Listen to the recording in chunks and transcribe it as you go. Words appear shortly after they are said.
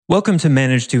Welcome to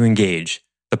Manage to Engage,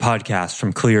 the podcast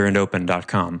from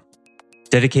clearandopen.com,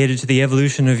 dedicated to the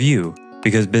evolution of you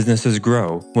because businesses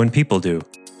grow when people do.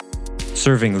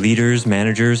 Serving leaders,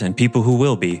 managers, and people who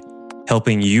will be,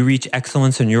 helping you reach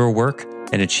excellence in your work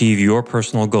and achieve your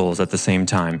personal goals at the same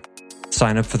time.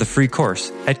 Sign up for the free course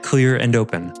at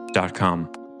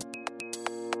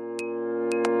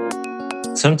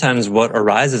clearandopen.com. Sometimes what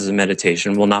arises in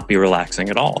meditation will not be relaxing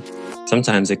at all.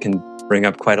 Sometimes it can bring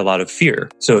up quite a lot of fear.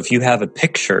 So if you have a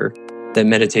picture that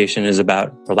meditation is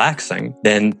about relaxing,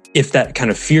 then if that kind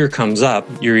of fear comes up,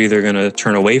 you're either going to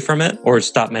turn away from it or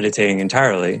stop meditating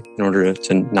entirely in order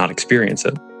to not experience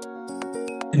it.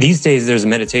 These days, there's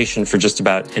meditation for just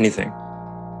about anything.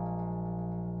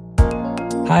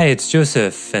 Hi, it's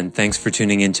Joseph, and thanks for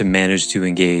tuning in to Manage to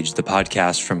Engage, the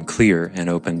podcast from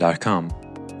clearandopen.com.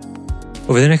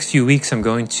 Over the next few weeks, I'm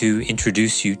going to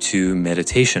introduce you to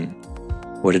meditation,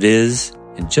 what it is,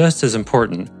 and just as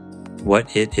important,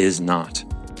 what it is not.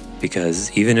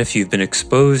 Because even if you've been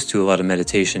exposed to a lot of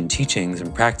meditation teachings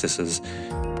and practices,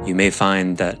 you may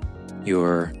find that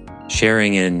you're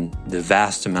sharing in the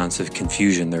vast amounts of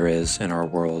confusion there is in our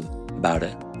world about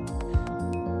it.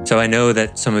 So I know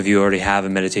that some of you already have a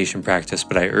meditation practice,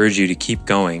 but I urge you to keep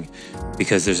going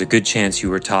because there's a good chance you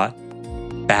were taught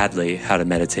badly how to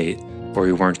meditate or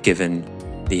you weren't given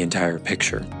the entire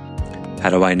picture. How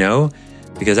do I know?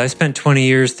 Because I spent 20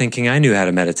 years thinking I knew how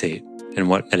to meditate and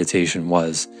what meditation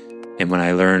was. And when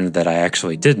I learned that I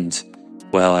actually didn't,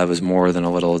 well, I was more than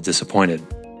a little disappointed.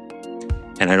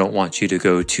 And I don't want you to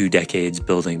go 2 decades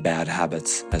building bad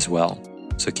habits as well.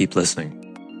 So keep listening.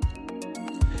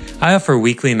 I offer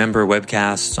weekly member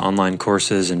webcasts, online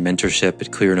courses, and mentorship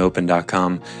at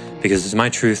clearandopen.com because it's my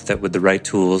truth that with the right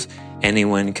tools,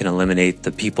 anyone can eliminate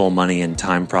the people, money, and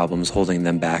time problems holding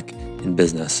them back in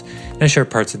business. And I share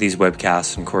parts of these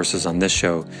webcasts and courses on this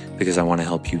show because I want to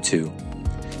help you too.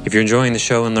 If you're enjoying the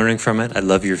show and learning from it, I'd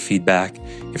love your feedback.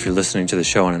 If you're listening to the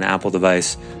show on an Apple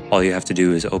device, all you have to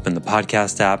do is open the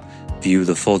podcast app, view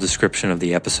the full description of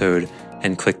the episode,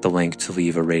 and click the link to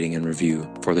leave a rating and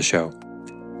review for the show.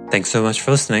 Thanks so much for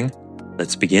listening.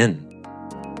 Let's begin.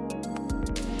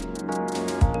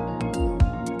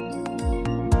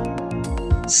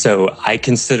 So I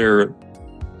consider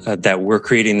that we're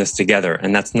creating this together,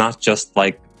 and that's not just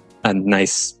like a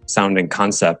nice sounding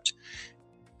concept.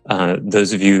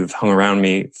 Those of you who've hung around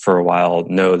me for a while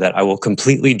know that I will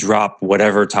completely drop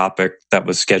whatever topic that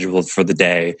was scheduled for the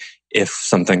day if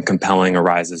something compelling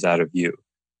arises out of you.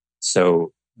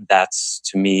 So that's,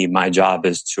 to me, my job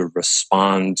is to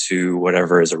respond to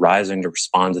whatever is arising, to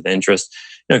respond to the interest.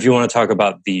 Now, if you want to talk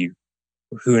about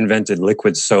who invented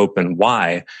liquid soap and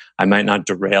why, I might not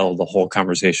derail the whole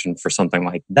conversation for something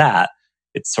like that.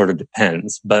 It sort of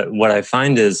depends. But what I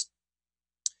find is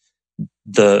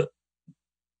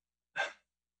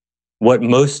what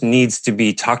most needs to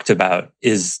be talked about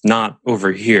is not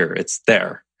over here, it's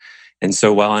there. And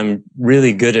so while I'm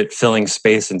really good at filling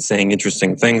space and saying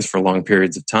interesting things for long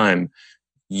periods of time,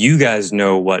 you guys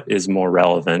know what is more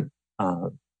relevant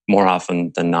more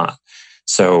often than not.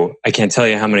 So I can't tell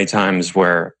you how many times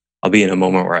where I'll be in a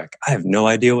moment where I have no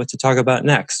idea what to talk about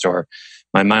next, or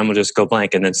my mind will just go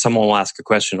blank, and then someone will ask a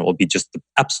question. It will be just the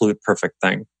absolute perfect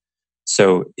thing.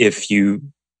 So if you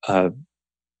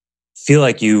feel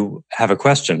like you have a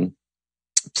question,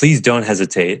 please don't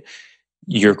hesitate.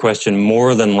 Your question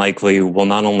more than likely will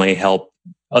not only help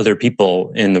other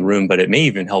people in the room, but it may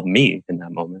even help me in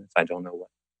that moment if I don't know what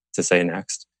to say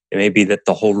next. It may be that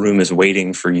the whole room is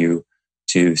waiting for you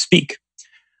to speak.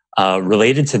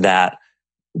 Related to that,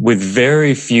 with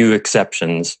very few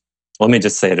exceptions, let me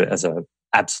just say it as an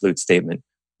absolute statement.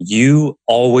 You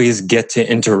always get to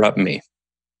interrupt me.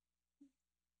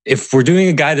 If we're doing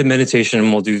a guided meditation,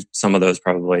 and we'll do some of those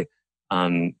probably,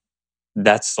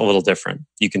 that's a little different.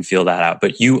 You can feel that out,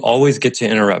 but you always get to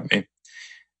interrupt me.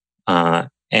 And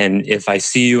if I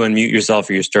see you unmute yourself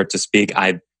or you start to speak,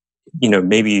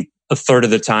 maybe a third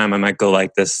of the time I might go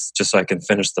like this just so I can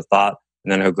finish the thought,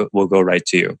 and then we'll go right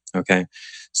to you. Okay.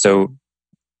 So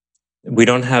we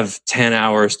don't have 10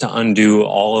 hours to undo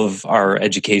all of our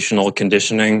educational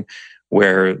conditioning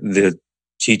where the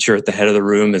teacher at the head of the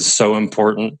room is so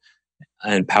important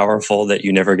and powerful that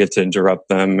you never get to interrupt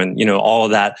them. And, all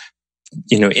of that,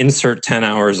 insert 10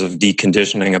 hours of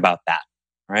deconditioning about that,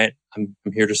 right? I'm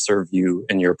here to serve you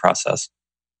in your process.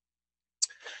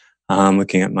 I'm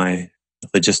looking at my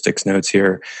logistics notes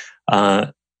here.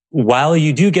 While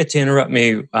you do get to interrupt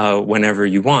me whenever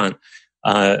you want,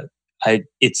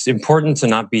 it's important to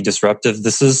not be disruptive.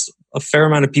 This is a fair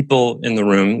amount of people in the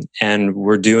room, and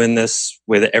we're doing this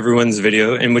with everyone's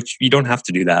video, in which you don't have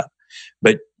to do that.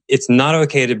 But it's not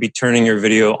okay to be turning your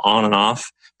video on and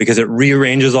off because it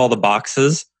rearranges all the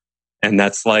boxes. And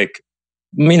that's like,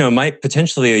 might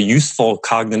potentially a useful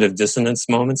cognitive dissonance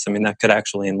moments. I mean, that could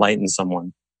actually enlighten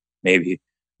someone, maybe,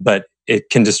 but it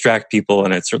can distract people,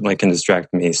 and it certainly can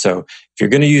distract me. So if you're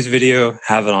going to use video,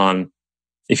 have it on.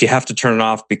 If you have to turn it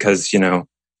off because, your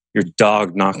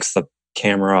dog knocks the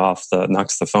camera off,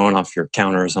 knocks the phone off your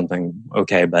counter or something,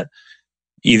 okay, but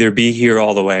either be here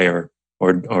all the way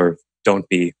or don't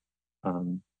be,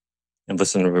 and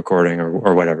listen to the recording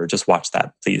or whatever. Just watch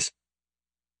that, please.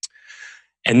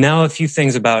 And now a few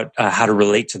things about how to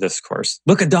relate to this course.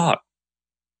 Look, a dog.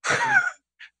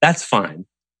 That's fine.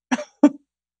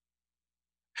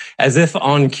 As if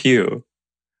on cue,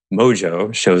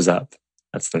 Mojo shows up.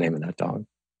 That's the name of that dog.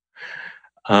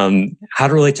 How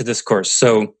to relate to this course.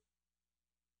 So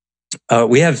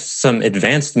we have some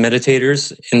advanced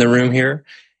meditators in the room here,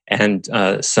 and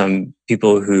some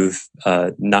people who've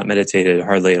not meditated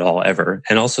hardly at all ever,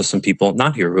 and also some people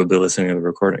not here who will be listening to the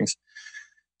recordings.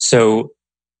 So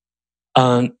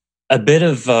a bit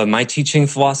of my teaching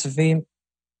philosophy.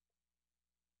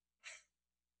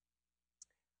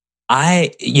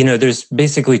 There's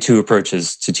basically two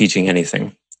approaches to teaching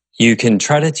anything. You can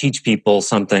try to teach people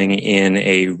something in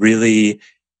a really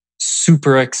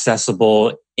super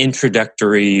accessible,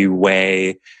 introductory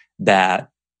way that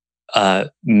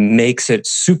makes it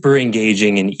super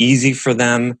engaging and easy for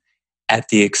them at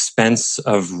the expense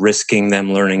of risking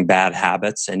them learning bad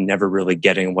habits and never really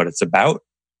getting what it's about.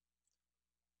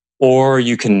 Or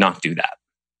you can not do that.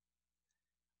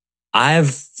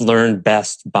 I've learned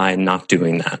best by not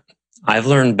doing that. I've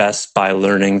learned best by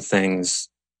learning things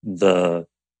the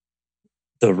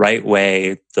right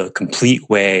way, the complete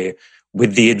way,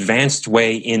 with the advanced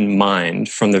way in mind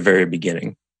from the very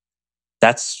beginning.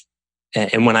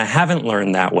 And when I haven't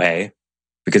learned that way,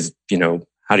 because,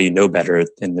 how do you know better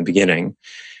in the beginning?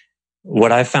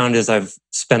 What I found is I've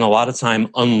spent a lot of time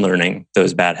unlearning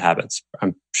those bad habits.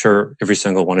 I'm sure every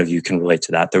single one of you can relate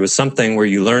to that. There was something where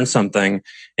you learned something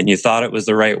and you thought it was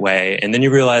the right way, and then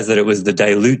you realized that it was the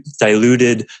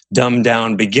diluted, dumbed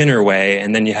down beginner way,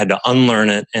 and then you had to unlearn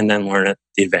it and then learn it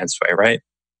the advanced way, right?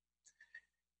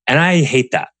 And I hate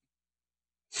that.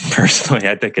 Personally,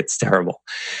 I think it's terrible.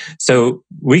 So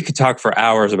we could talk for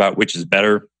hours about which is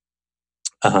better,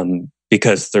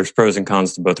 because there's pros and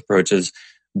cons to both approaches.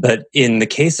 But in the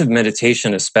case of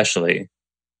meditation especially,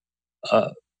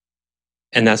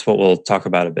 and that's what we'll talk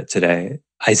about a bit today,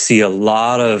 I see a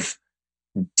lot of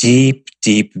deep,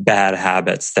 deep bad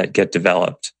habits that get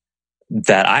developed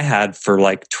that I had for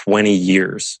like 20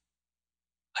 years.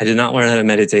 I did not learn how to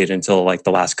meditate until like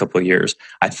the last couple of years.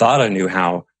 I thought I knew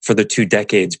how for the 2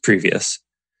 decades previous.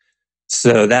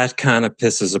 So that kind of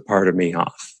pisses a part of me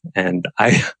off. And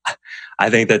I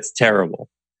think that's terrible.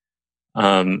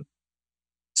 And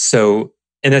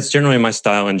that's generally my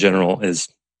style in general, is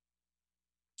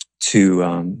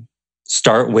to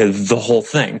start with the whole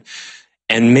thing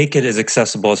and make it as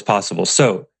accessible as possible.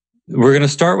 So we're going to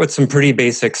start with some pretty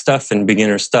basic stuff and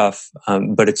beginner stuff,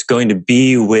 but it's going to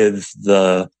be with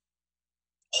the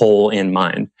whole in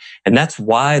mind. And that's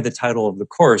why the title of the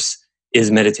course is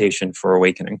Meditation for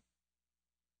Awakening.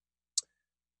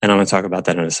 And I'm going to talk about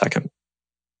that in a second.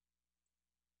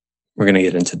 We're going to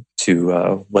get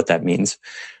into what that means.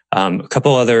 A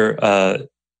couple other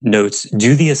notes.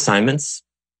 Do the assignments.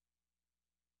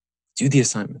 Do the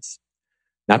assignments.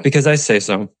 Not because I say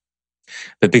so,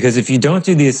 but because if you don't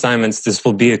do the assignments, this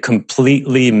will be a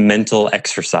completely mental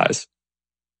exercise.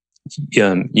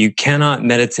 You cannot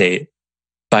meditate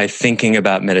by thinking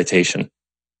about meditation.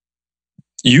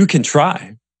 You can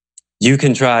try. You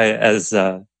can try, as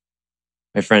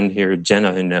my friend here,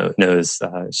 Jenna, who knows,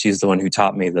 she's the one who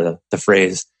taught me the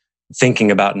phrase, thinking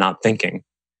about not thinking.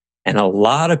 And a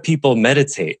lot of people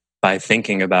meditate by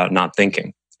thinking about not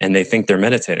thinking, and they think they're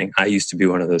meditating. I used to be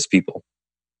one of those people.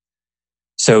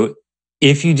 So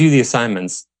if you do the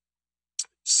assignments,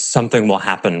 something will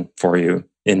happen for you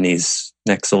in these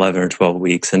next 11 or 12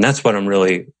 weeks. And that's what I'm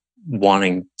really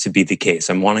wanting to be the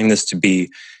case. I'm wanting this to be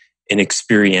an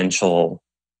experiential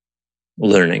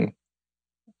learning.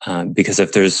 Because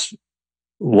if there's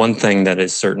one thing that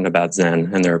is certain about Zen,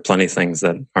 and there are plenty of things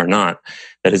that are not,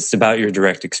 that it's about your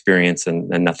direct experience and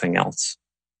nothing else.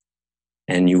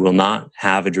 And you will not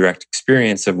have a direct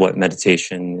experience of what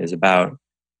meditation is about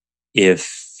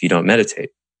if you don't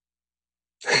meditate.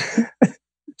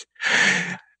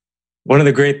 One of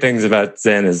the great things about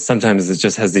Zen is sometimes it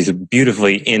just has these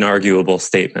beautifully inarguable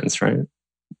statements, right?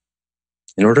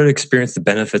 In order to experience the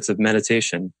benefits of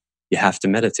meditation, you have to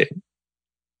meditate.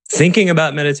 Thinking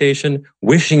about meditation,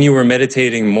 wishing you were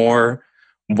meditating more,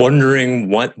 wondering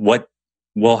what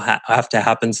will have to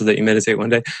happen so that you meditate one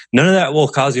day. None of that will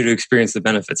cause you to experience the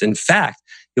benefits. In fact,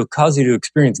 it'll cause you to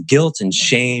experience guilt and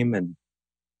shame and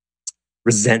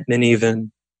resentment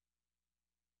even.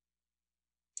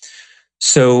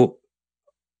 So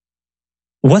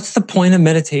what's the point of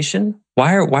meditation?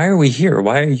 Why are we here?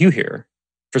 Why are you here?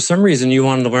 For some reason, you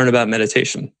wanted to learn about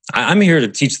meditation. I'm here to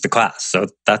teach the class, so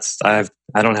I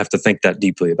don't have to think that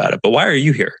deeply about it. But why are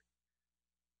you here?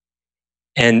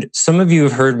 And some of you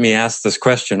have heard me ask this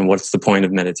question, what's the point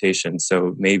of meditation?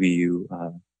 So maybe you,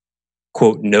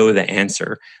 quote, know the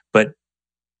answer. But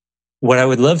what I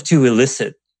would love to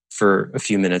elicit for a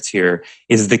few minutes here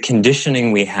is the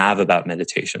conditioning we have about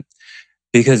meditation.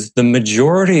 Because the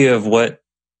majority of what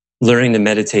learning to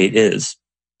meditate is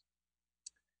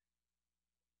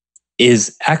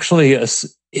actually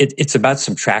it's about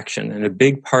subtraction. And a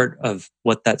big part of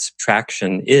what that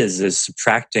subtraction is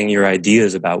subtracting your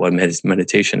ideas about what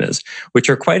meditation is, which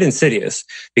are quite insidious.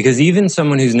 Because even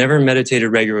someone who's never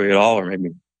meditated regularly at all, or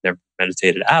maybe never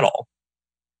meditated at all,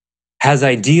 has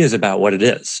ideas about what it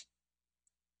is.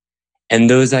 And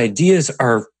those ideas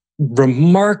are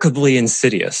remarkably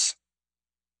insidious.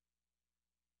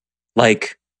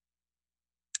 Like,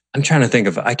 I can't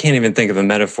even think of a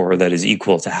metaphor that is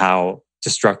equal to how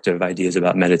destructive ideas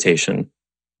about meditation,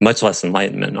 much less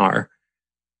enlightenment, are.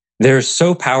 They're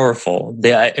so powerful.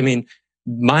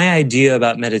 My idea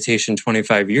about meditation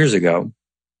 25 years ago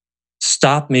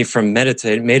stopped me from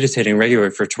meditating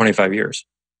regularly for 25 years.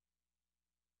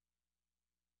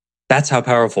 That's how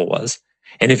powerful it was.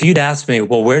 And if you'd asked me,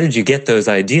 well, where did you get those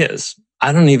ideas?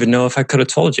 I don't even know if I could have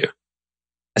told you.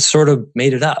 I sort of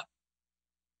made it up.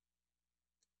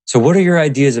 So what are your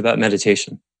ideas about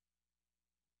meditation?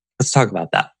 Let's talk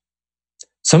about that.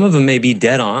 Some of them may be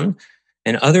dead on,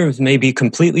 and others may be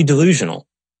completely delusional.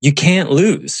 You can't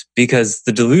lose, because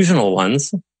the delusional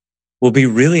ones will be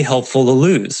really helpful to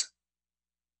lose.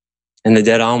 And the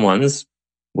dead on ones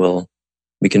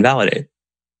we can validate.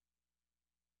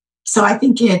 So I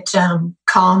think it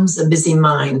calms a busy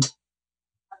mind.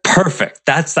 Perfect.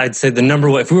 I'd say the number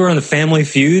one. If we were on the Family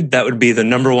Feud, that would be the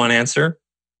number one answer.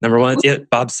 Number one, yeah,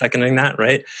 Bob's seconding that,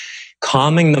 right?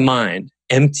 Calming the mind,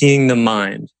 emptying the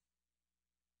mind,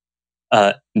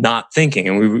 not thinking.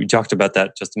 And we talked about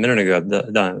that just a minute ago,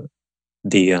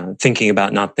 the thinking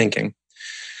about not thinking.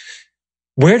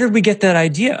 Where did we get that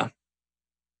idea?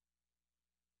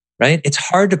 Right? It's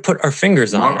hard to put our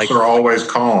fingers on. Monks are always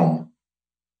calm.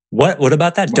 What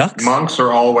about that? Ducks? Monks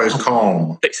are always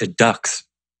calm. They said ducks,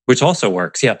 which also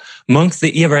works. Yeah. Monks,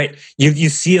 yeah, right. You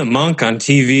see a monk on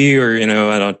TV or,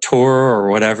 at a tour or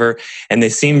whatever, and they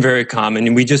seem very calm.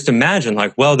 And we just imagine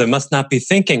they must not be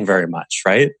thinking very much,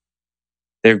 right?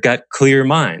 They've got clear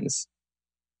minds.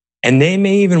 And they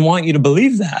may even want you to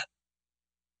believe that,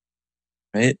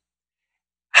 right?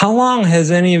 How long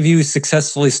has any of you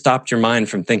successfully stopped your mind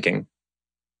from thinking?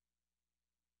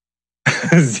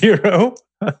 0?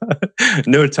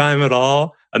 No time at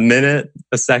all? A minute?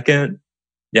 A second?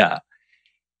 Yeah.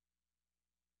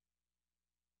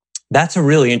 That's a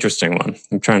really interesting one.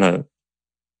 I'm trying to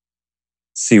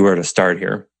see where to start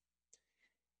here.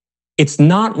 It's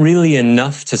not really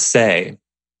enough to say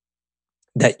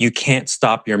that you can't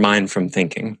stop your mind from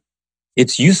thinking.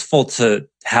 It's useful to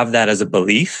have that as a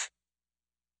belief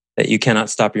that you cannot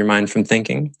stop your mind from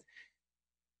thinking.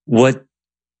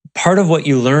 Part of what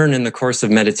you learn in the course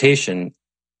of meditation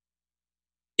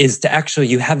is to actually,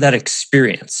 you have that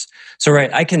experience. So,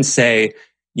 right, I can say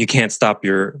you can't stop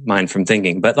your mind from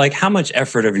thinking, but how much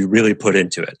effort have you really put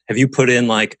into it? Have you put in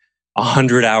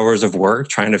 100 hours of work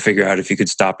trying to figure out if you could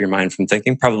stop your mind from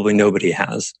thinking? Probably nobody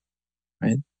has,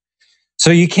 right? So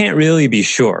you can't really be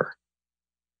sure.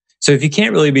 So if you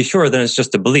can't really be sure, then it's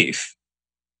just a belief.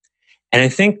 And I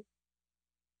think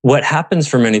what happens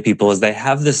for many people is they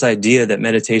have this idea that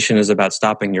meditation is about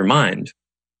stopping your mind.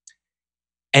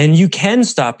 And you can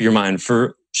stop your mind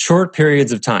for short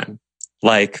periods of time,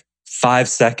 5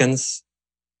 seconds,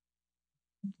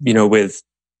 with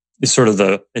sort of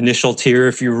the initial tier.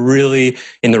 If you're really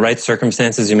in the right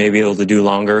circumstances, you may be able to do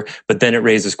longer. But then it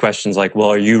raises questions like, well,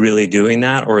 are you really doing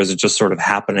that? Or is it just sort of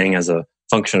happening as a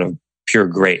function of pure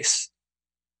grace?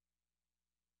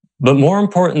 But more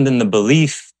important than the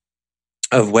belief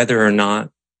of whether or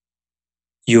not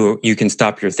you can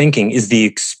stop your thinking is the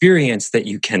experience that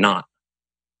you cannot.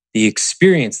 The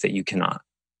experience that you cannot.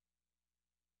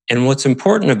 And what's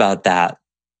important about that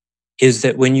is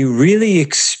that when you really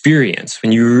experience,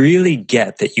 when you really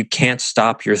get that you can't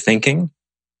stop your thinking,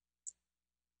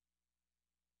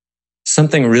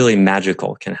 something really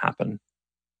magical can happen.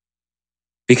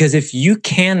 Because if you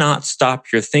cannot stop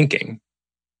your thinking,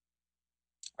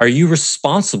 are you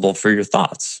responsible for your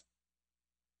thoughts?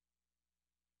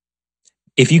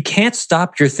 if you can't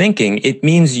stop your thinking, it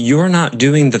means you're not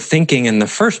doing the thinking in the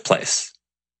first place,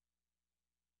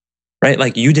 right?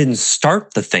 Like you didn't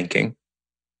start the thinking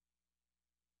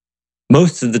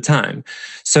most of the time.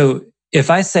 So if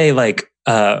I say like,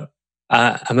 I'm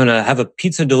going to have a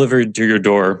pizza delivered to your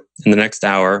door in the next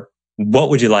hour, what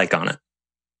would you like on it?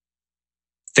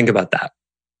 Think about that.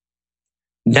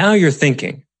 Now you're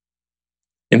thinking.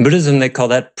 In Buddhism, they call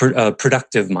that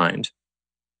productive mind.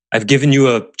 I've given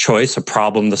you a choice, a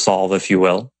problem to solve, if you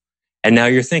will. And now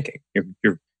you're thinking.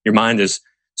 Your mind is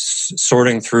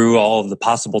sorting through all of the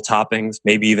possible toppings,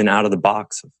 maybe even out of the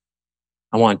box.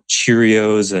 I want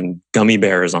Cheerios and gummy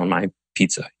bears on my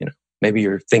pizza. Maybe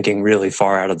you're thinking really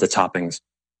far out of the toppings.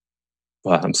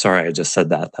 Well, I'm sorry I just said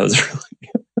that. That was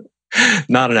really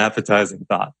not an appetizing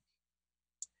thought.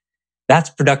 That's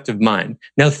productive mind.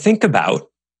 Now think about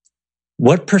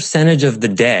what percentage of the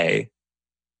day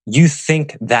you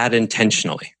think that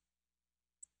intentionally,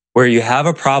 where you have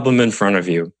a problem in front of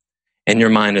you and your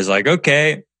mind is like,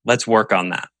 okay, let's work on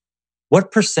that.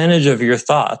 What percentage of your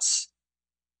thoughts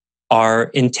are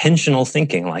intentional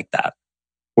thinking like that,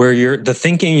 where the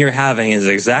thinking you're having is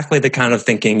exactly the kind of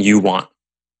thinking you want?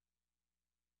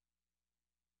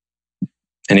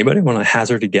 Anybody want to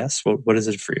hazard a guess? What is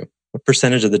it for you? What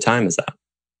percentage of the time is that?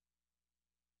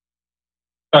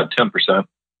 About 10%.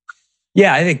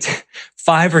 Yeah, I think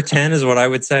 5 or 10 is what I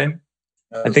would say.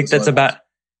 I think that's about.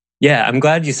 Yeah, I'm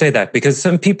glad you say that, because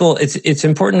some people, it's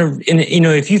important to,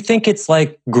 if you think it's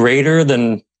like greater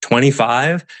than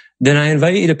 25, then I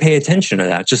invite you to pay attention to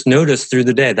that. Just notice through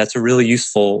the day. That's a really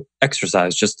useful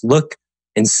exercise. Just look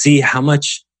and see how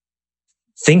much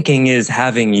thinking is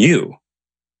having you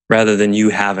rather than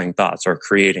you having thoughts or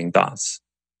creating thoughts.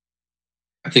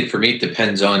 I think for me, it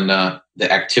depends on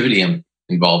the activity I'm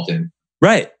involved in.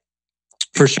 Right.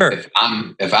 For sure.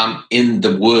 If I'm in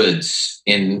the woods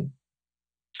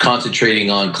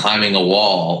concentrating on climbing a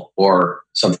wall or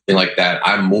something like that,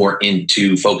 I'm more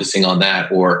into focusing on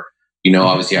that. Or,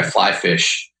 obviously I fly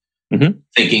fish. Mm-hmm.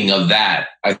 Thinking of that,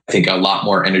 I think a lot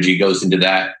more energy goes into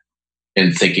that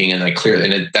and thinking,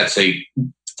 and that's a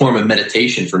form of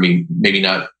meditation for me. Maybe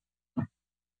not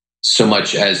so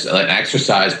much as an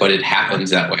exercise, but it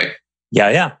happens that way.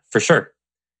 Yeah, for sure.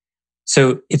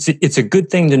 So it's a good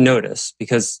thing to notice,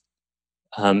 because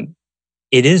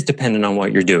it is dependent on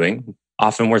what you're doing.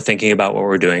 Often we're thinking about what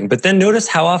we're doing, but then notice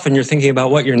how often you're thinking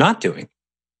about what you're not doing.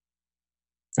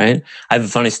 Right? I have a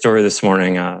funny story this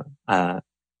morning. I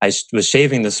was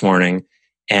shaving this morning,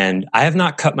 and I have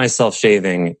not cut myself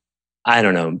shaving, I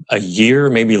don't know, a year,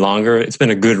 maybe longer. It's been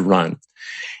a good run.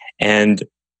 And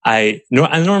I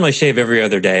normally shave every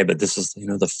other day, but this is,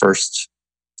 the first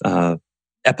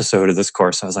episode of this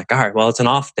course. I was like, all right, well, it's an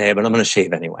off day, but I'm going to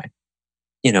shave anyway.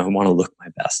 I want to look my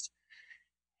best.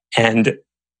 And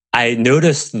I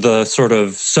noticed the sort of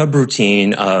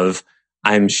subroutine of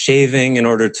I'm shaving in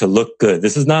order to look good.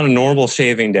 This is not a normal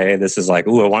shaving day. This is like,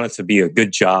 I want it to be a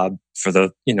good job for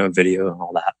the, video and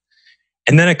all that.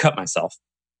 And then I cut myself,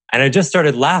 and I just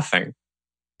started laughing,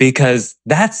 because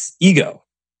that's ego.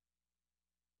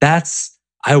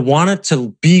 I want it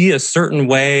to be a certain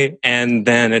way, and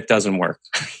then it doesn't work.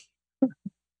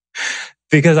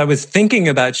 Because I was thinking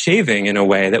about shaving in a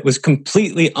way that was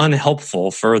completely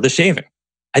unhelpful for the shaving.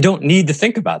 I don't need to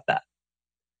think about that.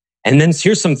 And then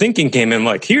here's some thinking came in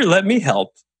like, here, let me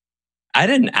help. I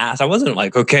didn't ask. I wasn't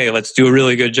like, okay, let's do a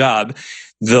really good job.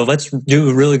 The let's do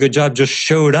a really good job just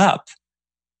showed up.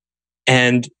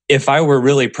 And if I were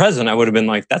really present, I would have been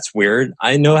like, that's weird.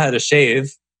 I know how to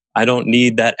shave. I don't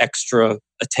need that extra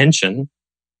attention.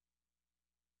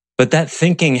 But that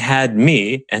thinking had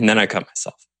me, and then I cut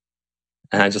myself.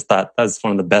 And I just thought that's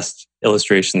one of the best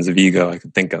illustrations of ego I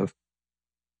could think of.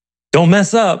 Don't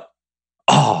mess up.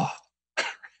 Oh,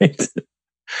 right?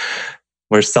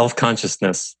 Where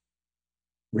self-consciousness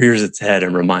rears its head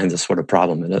and reminds us what a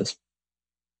problem it is.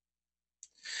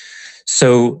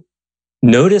 So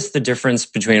notice the difference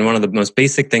between, one of the most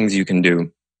basic things you can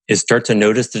do is start to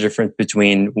notice the difference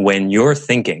between when you're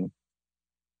thinking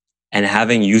and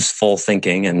having useful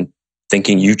thinking and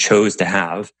thinking you chose to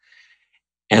have,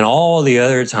 and all the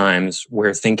other times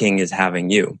where thinking is having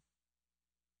you.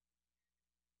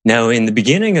 Now, in the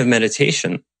beginning of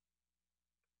meditation,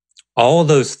 all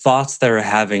those thoughts that are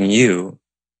having you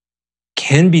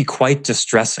can be quite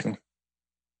distressing,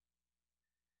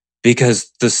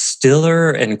 because the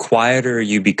stiller and quieter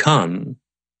you become,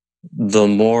 the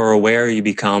more aware you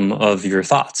become of your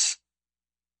thoughts.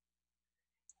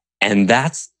 And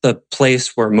that's the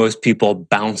place where most people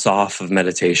bounce off of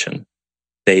meditation.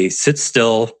 They sit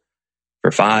still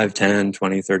for 5, 10,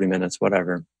 20, 30 minutes,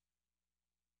 whatever.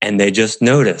 And they just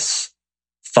notice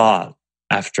thought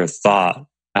after thought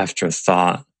after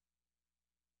thought.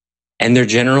 And they're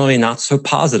generally not so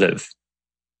positive.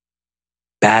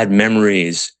 Bad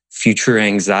memories, future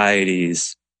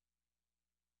anxieties,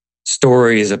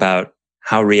 stories about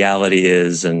how reality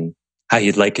is and how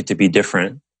you'd like it to be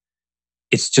different.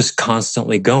 It's just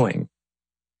constantly going.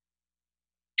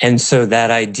 And so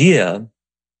that idea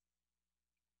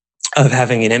of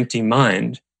having an empty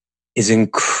mind is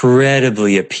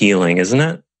incredibly appealing, isn't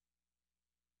it?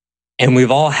 And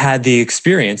we've all had the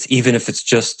experience, even if it's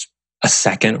just a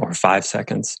second or 5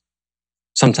 seconds,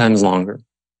 sometimes longer.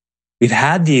 We've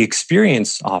had the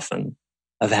experience often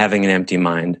of having an empty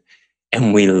mind,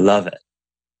 and we love it.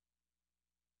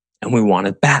 And we want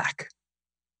it back.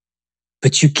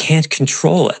 But you can't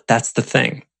control it. That's the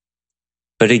thing.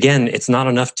 But again, it's not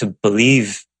enough to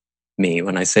believe me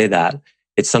when I say that.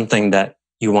 It's something that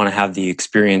you want to have the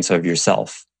experience of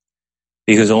yourself.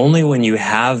 Because only when you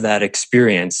have that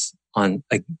experience on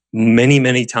many,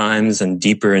 many times and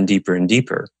deeper and deeper and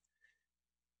deeper,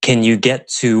 can you get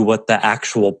to what the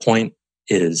actual point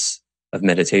is of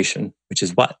meditation, which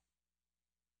is what?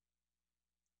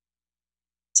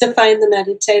 To find the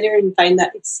meditator and find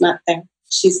that it's not there.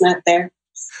 She's not there.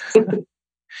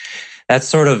 That's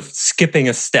sort of skipping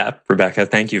a step, Rebecca.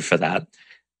 Thank you for that.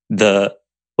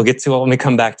 We'll get to it when we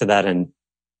come back to that, and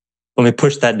let me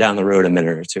push that down the road a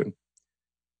minute or two.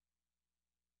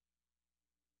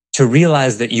 To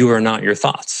realize that you are not your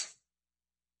thoughts.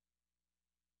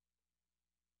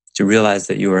 To realize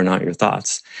that you are not your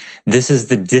thoughts. This is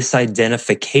the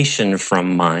disidentification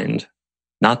from mind,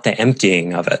 not the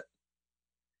emptying of it.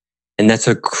 And that's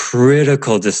a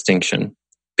critical distinction,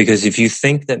 because if you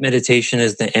think that meditation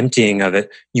is the emptying of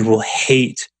it, you will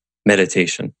hate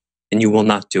meditation and you will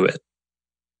not do it.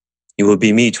 You will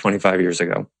be me 25 years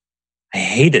ago. I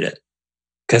hated it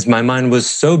because my mind was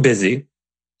so busy.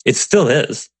 It still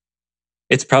is.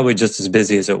 It's probably just as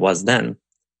busy as it was then.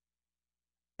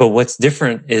 But what's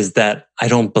different is that I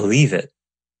don't believe it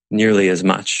nearly as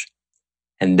much.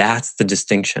 And that's the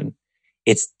distinction.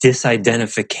 It's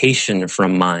disidentification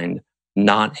from mind,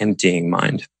 not emptying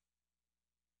mind.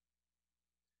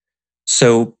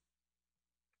 So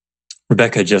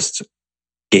Rebecca just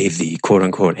gave the quote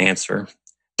unquote answer.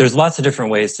 There's lots of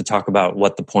different ways to talk about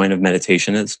what the point of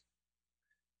meditation is.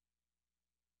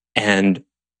 And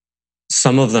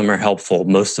some of them are helpful.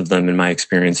 Most of them, in my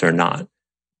experience, are not.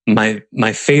 My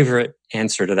favorite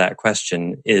answer to that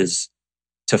question is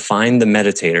to find the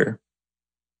meditator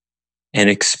and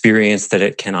experience that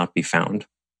it cannot be found.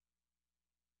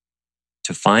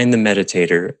 To find the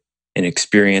meditator and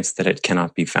experience that it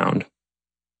cannot be found.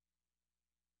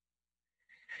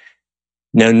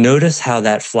 Now notice how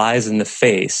that flies in the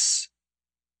face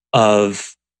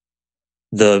of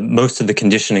most of the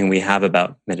conditioning we have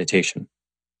about meditation.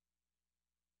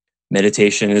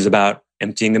 Meditation is about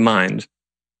emptying the mind.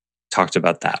 Talked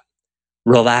about that.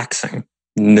 Relaxing.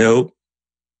 Nope.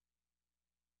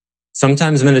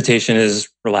 Sometimes meditation is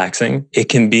relaxing. It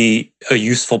can be a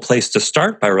useful place to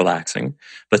start by relaxing,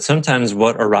 but sometimes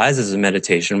what arises in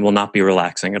meditation will not be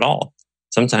relaxing at all.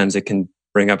 Sometimes it can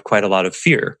bring up quite a lot of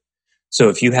fear. So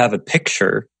if you have a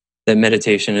picture that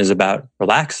meditation is about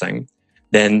relaxing,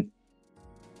 then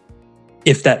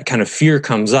if that kind of fear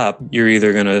comes up, you're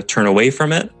either going to turn away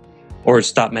from it or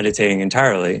stop meditating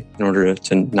entirely in order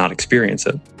to not experience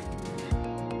it.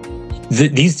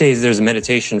 These days, there's a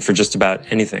meditation for just about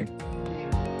anything.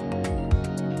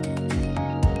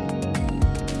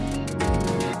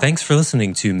 Thanks for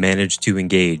listening to Manage to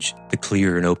Engage, the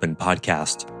Clear and Open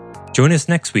podcast. Join us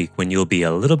next week when you'll be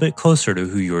a little bit closer to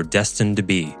who you're destined to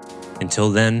be.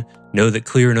 Until then, know that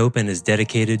Clear and Open is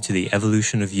dedicated to the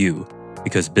evolution of you,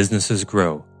 because businesses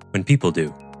grow when people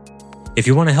do. If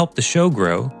you want to help the show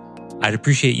grow, I'd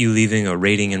appreciate you leaving a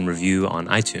rating and review on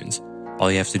iTunes.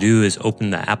 All you have to do is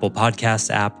open the Apple Podcasts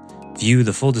app, view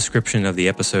the full description of the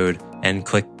episode, and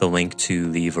click the link to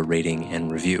leave a rating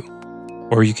and review.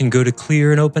 Or you can go to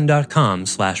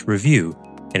clearandopen.com/review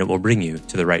and it will bring you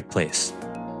to the right place.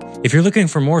 If you're looking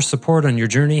for more support on your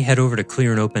journey, head over to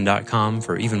clearandopen.com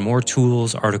for even more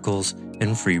tools, articles,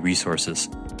 and free resources.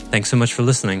 Thanks so much for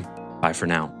listening. Bye for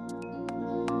now.